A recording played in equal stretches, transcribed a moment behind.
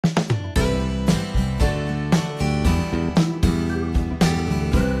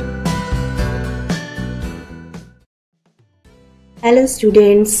Hello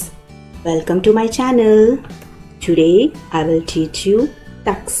students, welcome to my channel. Today I will teach you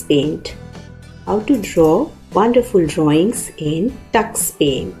Tux Paint. How to draw wonderful drawings in Tux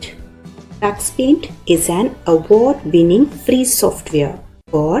Paint. Tux Paint is an award-winning free software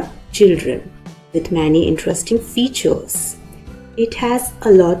for children with many interesting features. It has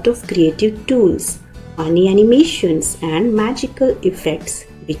a lot of creative tools, funny animations and magical effects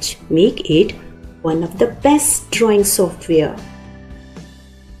which make it one of the best drawing software.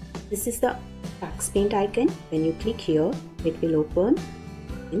 This is the Tux Paint icon. When you click here, it will open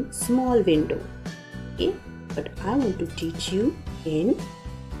in small window. Okay, but I want to teach you in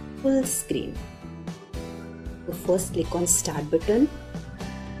full screen. So first click on Start button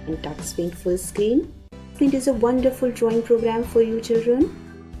and Tux Paint full screen. Paint is a wonderful drawing program for you children.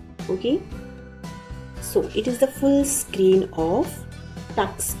 Okay, so it is the full screen of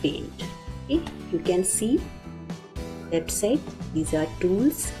Tux Paint. Okay, you can see left side these are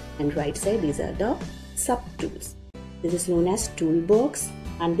tools and right side these are the sub tools. This is known as toolbox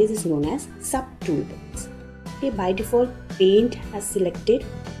and this is known as sub toolbox. Okay, by default Paint has selected.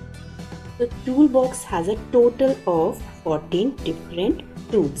 The toolbox has a total of 14 different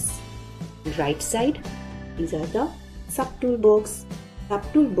tools. Right side these are the sub toolbox.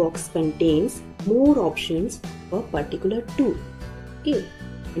 Sub toolbox contains more options for particular tool. Okay,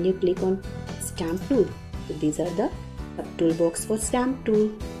 when you click on stamp tool, so these are the sub toolbox for stamp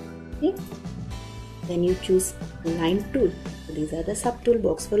tool. Okay, then you choose line tool, so these are the sub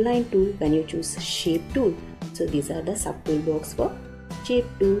toolbox for line tool. When you choose shape tool, so these are the sub toolbox for shape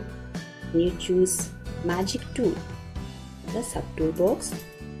tool. When you choose magic tool, the sub toolbox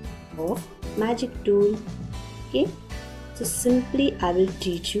of magic tool. Okay, so simply I will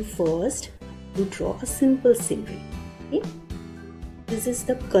teach you first to draw a simple scenery. Okay, this is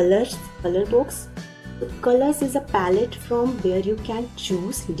the color box. So colors is a palette from where you can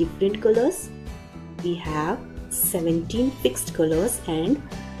choose different colors. We have 17 fixed colors and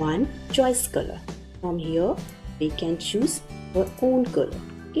 1 choice color. From here we can choose our own color.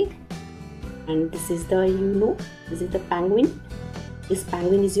 Okay, and this is the this is the penguin. This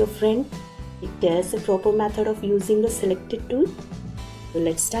penguin is your friend. It tells the proper method of using the selected tool. So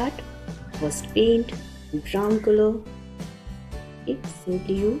let's start. First paint brown color. Okay,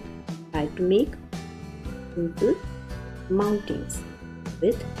 simply you try to make simple mountains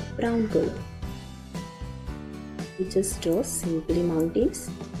with brown color. You just draw simply mountains.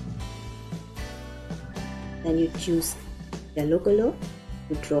 Then you choose yellow color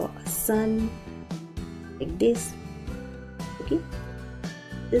to draw a sun like this. Okay,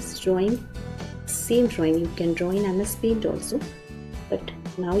 this drawing, same drawing you can draw in MS Paint also, but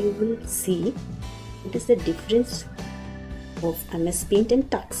now you will see what is the difference of MS Paint and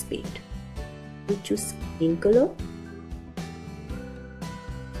Tux Paint. You choose green color.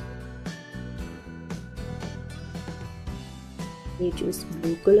 You choose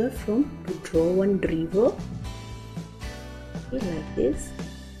blue color to draw one river. Okay, like this.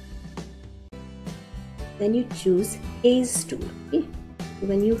 Then you choose Haze tool. Okay,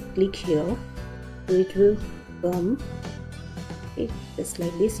 when you click here, so it will come. Okay, just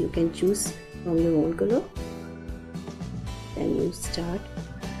like this. You can choose from your own color. Then you start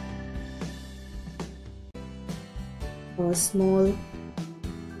small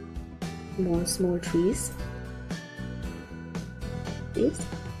trees. This.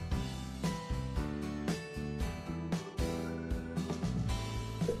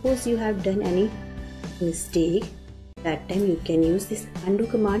 Suppose you have done any mistake, that time you can use this undo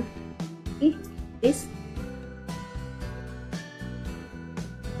command. Okay, this.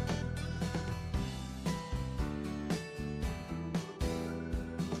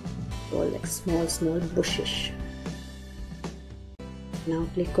 Or like small bushes. Now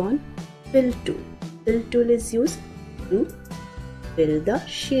click on fill tool. Fill tool is used to fill the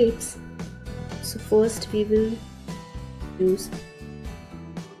shapes. So first we will choose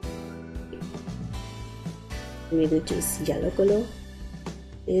yellow color.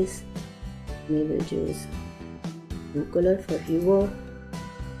 This we will choose blue color for river.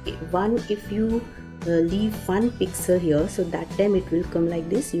 If you leave one pixel here, so that time it will come like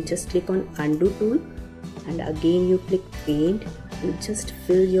this. You just click on undo tool and again you click paint. You just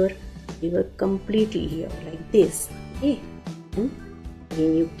fill your river completely here like this. Okay, and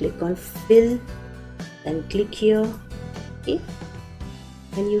again you click on fill, then click here. Okay,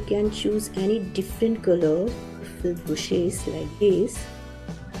 and you can choose any different color to fill bushes like this.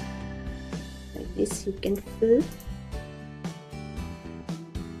 Like this you can fill.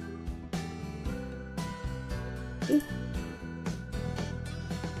 Okay.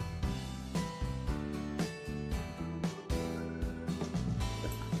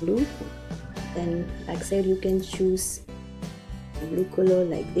 blue. Then back side you can choose blue color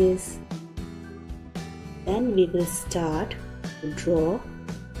like this. Then we will start to draw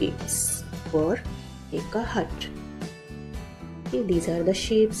shapes or make a hut. Okay, these are the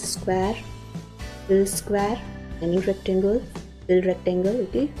shapes: square, fill square, any rectangle, fill rectangle.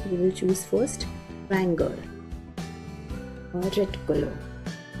 Okay, we will choose first triangle or red color.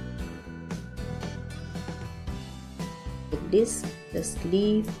 Like this, just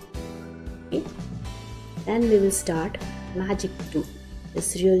leave. Okay. Then we will start magic tool.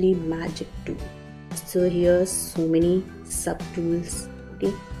 It's really magic tool. So here's so many sub tools.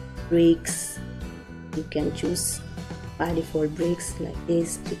 Okay, breaks. You can choose by default breaks like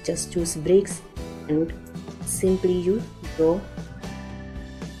this. You just choose breaks and simply you draw.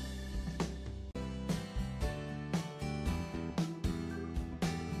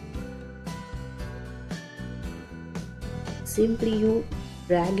 Simply you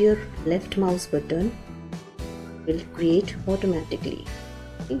drag your left mouse button, will create automatically.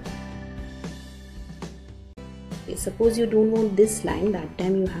 Okay. Okay, suppose you don't want this line, that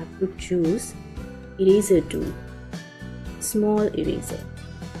time you have to choose eraser tool, small eraser.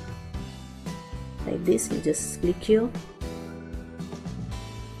 Like this, you just click here.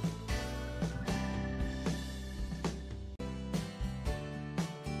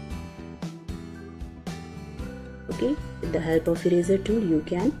 Okay, with the help of eraser tool you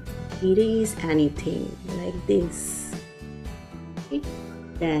can erase anything like this. Okay,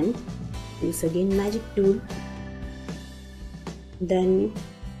 then use again magic tool. Then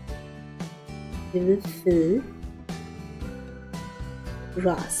we will fill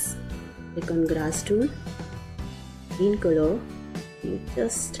grass. Click on grass tool, green color. You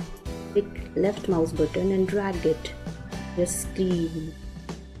just click left mouse button and drag it your screen,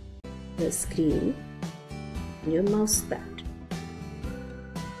 your mouse pad.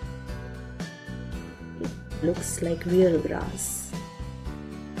 It looks like real grass.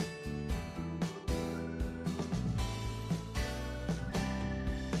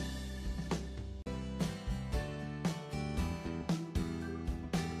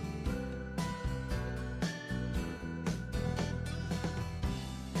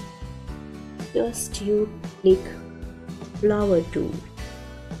 Just you click flower tool,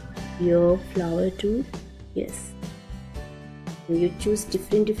 your flower tool. Yes, you choose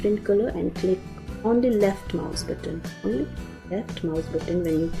different color and click on the left mouse button, only left mouse button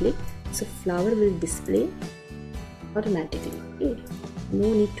when you click, so flower will display automatically. Okay,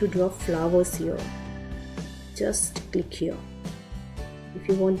 no need to draw flowers here, just click here. If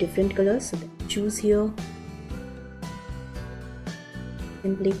you want different colors, so choose here,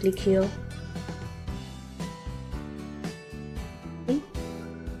 simply click here. Okay.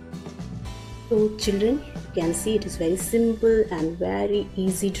 So children, you can see it is very simple and very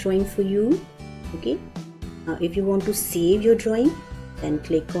easy drawing for you. Okay, now if you want to save your drawing, then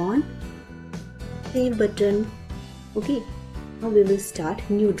click on save button. Okay, now we will start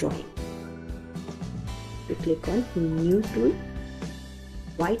new drawing. You click on new tool,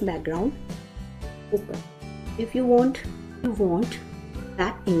 white background, open. If you want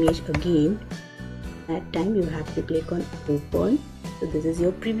that image again, that time you have to click on open. So this is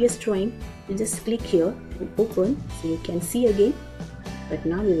your previous drawing, you just click here and open so you can see again. But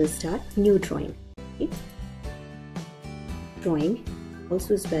now we will start new drawing. Okay. Drawing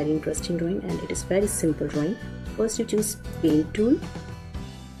also is very interesting drawing and it is very simple drawing. First you choose paint tool,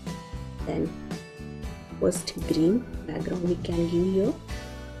 then first green background we can give here.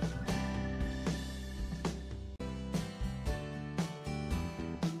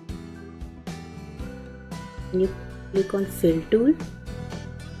 And you click on fill tool.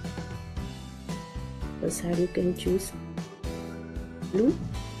 First side you can choose blue.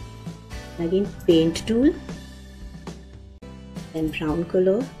 Again paint tool. Then brown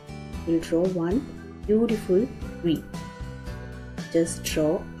color. We'll draw one beautiful tree. Just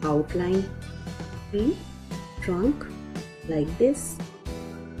draw outline tree trunk like this.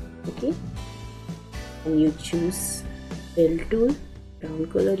 Okay. And you choose fill tool. Brown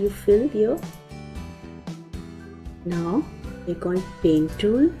color you fill here. Now click on paint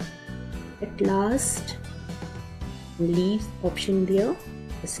tool. At last leaves option there,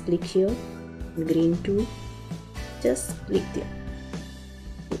 just click here. Green tool, just click there.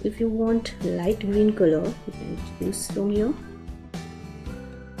 If you want light green color, you can choose from here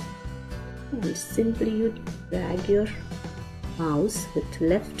and simply you drag your mouse with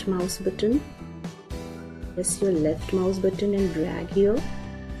left mouse button. Press your left mouse button and drag here.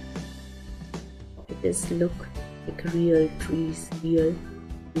 It does look like real trees, real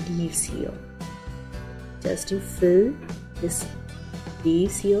leaves here. Just you fill this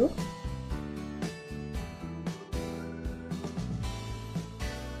leaves here.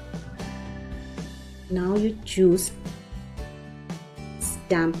 Now you choose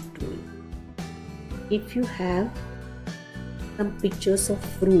stamp tool. If you have some pictures of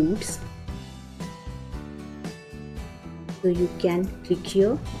fruits, so you can click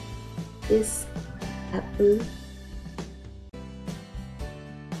here, this apple,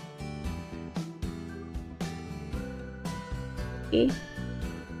 okay.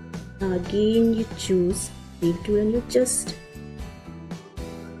 Now again you choose wheel tool and you just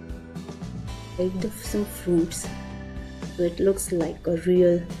take some fruits so it looks like a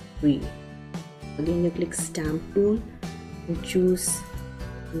real tree. Again you click stamp tool and choose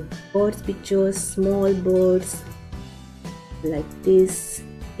birds pictures, small birds like this.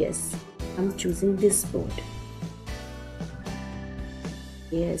 Yes, I'm choosing this bird.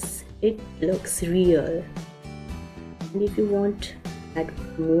 Yes, it looks real. And if you want to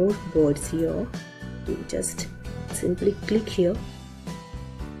add more birds here, you just simply click here.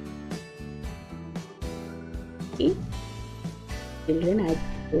 Okay. Children, I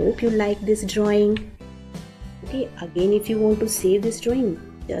hope you like this drawing. Okay, again if you want to save this drawing,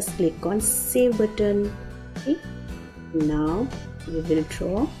 just click on save button. Okay. Now we will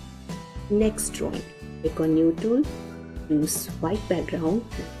draw next drawing. Click on new tool, use white background,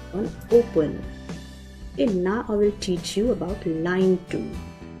 click on open. Okay, now I will teach you about line tool.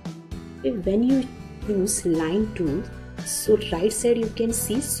 Okay, when you use line tool, so right side you can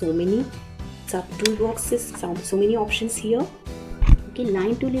see so many sub toolboxes, so many options here. Okay,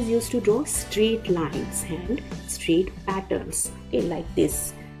 line tool is used to draw straight lines and straight patterns. Okay, like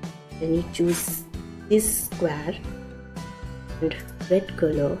this. Then you choose this square and red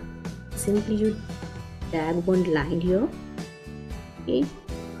color. Simply you drag one line here. Okay,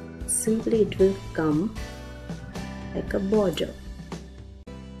 simply it will come like a border.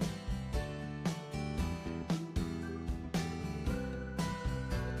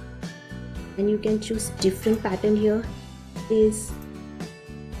 And you can choose different pattern here. Is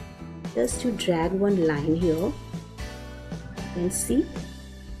just to drag one line here and see,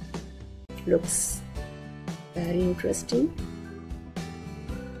 looks very interesting.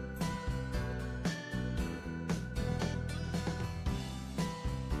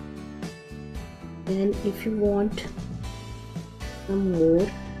 And if you want some more,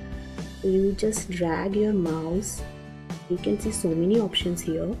 you just drag your mouse. You can see so many options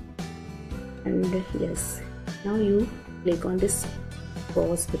here. And yes, now you click on this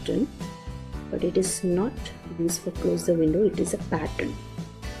pause button, but it is not used for close the window, it is a pattern.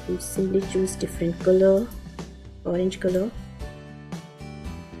 You simply choose different color, orange color,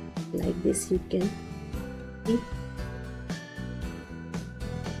 like this you can see.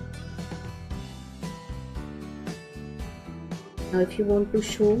 Now if you want to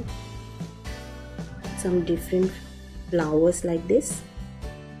show some different flowers like this,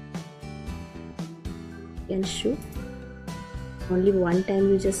 you can show. Only one time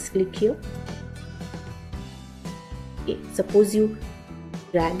you just click here. Okay, suppose you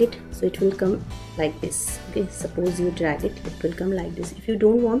drag it, so it will come like this. Okay, suppose you drag it, it will come like this. If you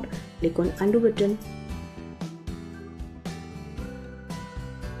don't want, click on undo button.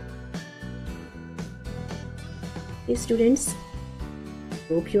 Okay students,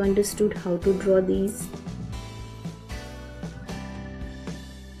 hope you understood how to draw these.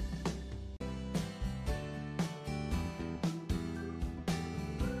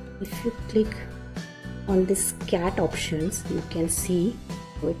 If you click on this cat options, you can see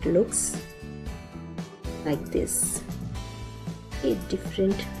how it looks like this. Okay,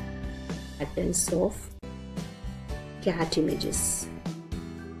 different patterns of cat images,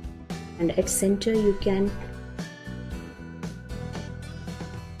 and at center you can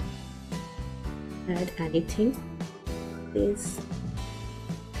add anything.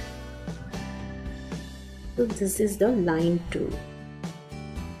 So this is the line tool.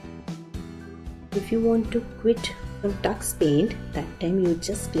 If you want to quit from TuxPaint, that time you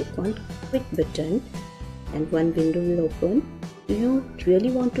just click on quit button and one window will open. Do you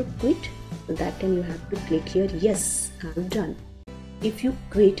really want to quit? So that time you have to click here, yes, I'm done. If you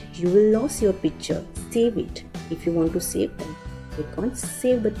quit, you will lose your picture. Save it. If you want to save them, click on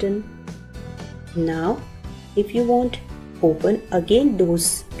save button. Now if you want open again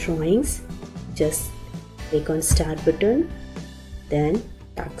those drawings, just click on start button, then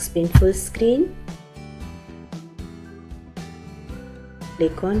TuxPaint full screen,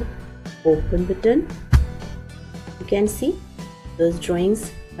 click on open button. You can see those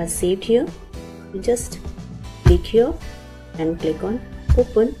drawings are saved here. You just click here and click on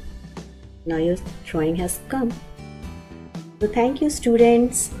open. Now your drawing has come. So thank you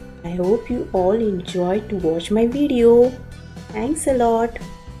students. I hope you all enjoyed to watch my video. Thanks a lot.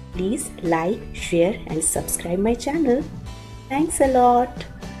 Please like, share and subscribe my channel. Thanks a lot.